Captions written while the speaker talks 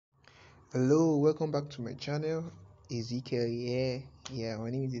Hello, welcome back to my channel. Ezekiel here. Yeah, my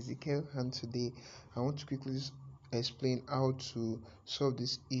name is Ezekiel, and today I want to quickly explain how to solve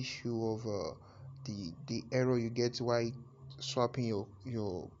this issue of the error you get while swapping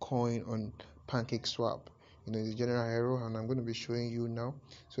your coin on PancakeSwap. The general error, and I'm going to be showing you now.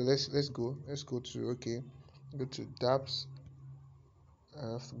 So let's go to go to dApps.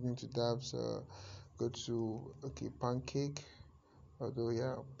 I have to go into dApps. Go to Pancake. Although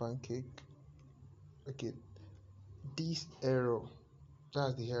yeah, Pancake. Okay, this error,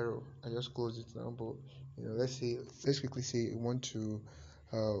 that's the error. I just closed it now, but let's quickly say you want to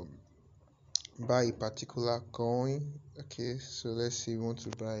um, buy a particular coin. Okay, so let's say you want to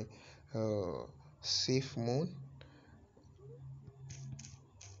buy uh safe moon.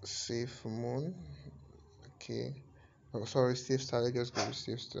 Okay, oh sorry, safe star. Let's just go with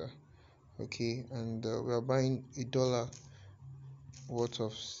safe star. Okay, and we are buying $1 worth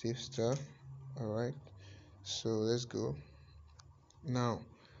of safe star. All right, so let's go now.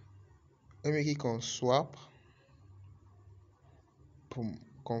 Let me click on swap. Boom,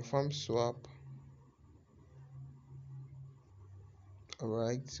 confirm swap. All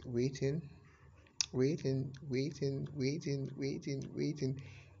right, waiting.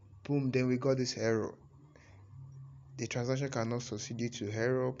 Boom, then we got this error. The transaction cannot succeed due to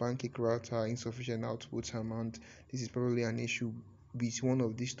error, pancakeRouter, insufficient output amount. This is probably an issue with one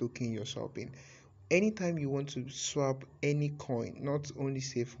of these tokens you're swapping. Anytime you want to swap any coin, not only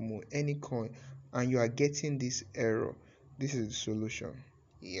SafeMo, any coin, and you are getting this error, this is the solution.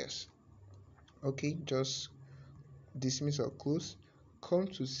 Yes. Okay, just dismiss or close. Come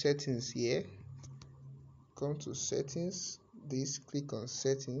to settings here. Come to settings. This click on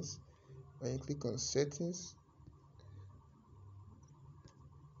settings. When you click on settings,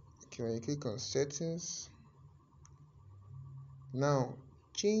 now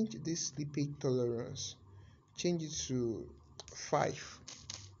change this slippage tolerance. Change it to 5.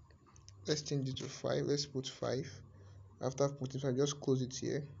 Let's change it to 5. Let's put 5. After putting 5, just close it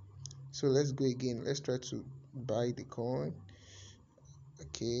here. So let's go again. Let's try to buy the coin.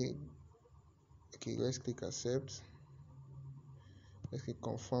 Okay, let's click accept. Let's click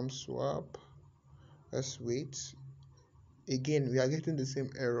confirm swap. Let's wait. Again, we are getting the same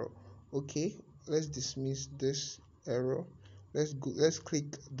error. Okay, let's dismiss this error. Let's click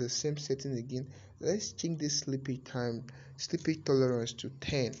the same setting again. Let's change this slippage tolerance to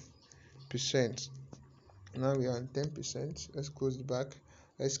 10%. Now we are on 10%. Let's close it back.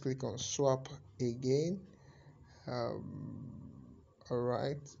 Let's click on swap again. All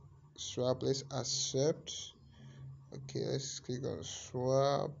right, swap. Let's accept. Okay, let's click on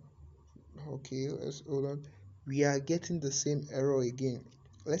swap. Okay, let's hold on. We are getting the same error again.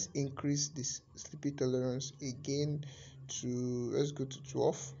 Let's increase this slippage tolerance again to, let's go to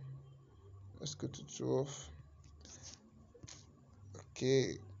 12.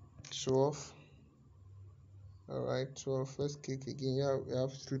 Okay, 12. All right, 12. Let's click again. Yeah, we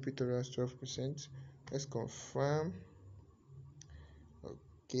have slippage tolerance 12%. Let's confirm.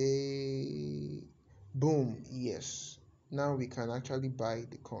 Okay, boom. Yes, now we can actually buy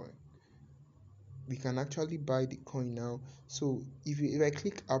the coin. Now. So if I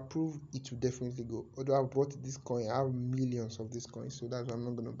click approve, it will definitely go. Although I've bought this coin, I have millions of this coin, so that's why I'm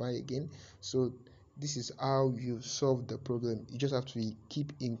not going to buy again. So this is how you solve the problem. You just have to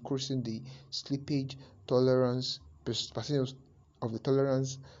keep increasing the slippage tolerance, percentage of the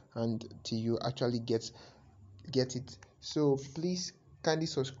tolerance, until you actually get it. So please kindly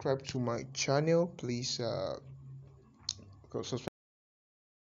subscribe to my channel. Please subscribe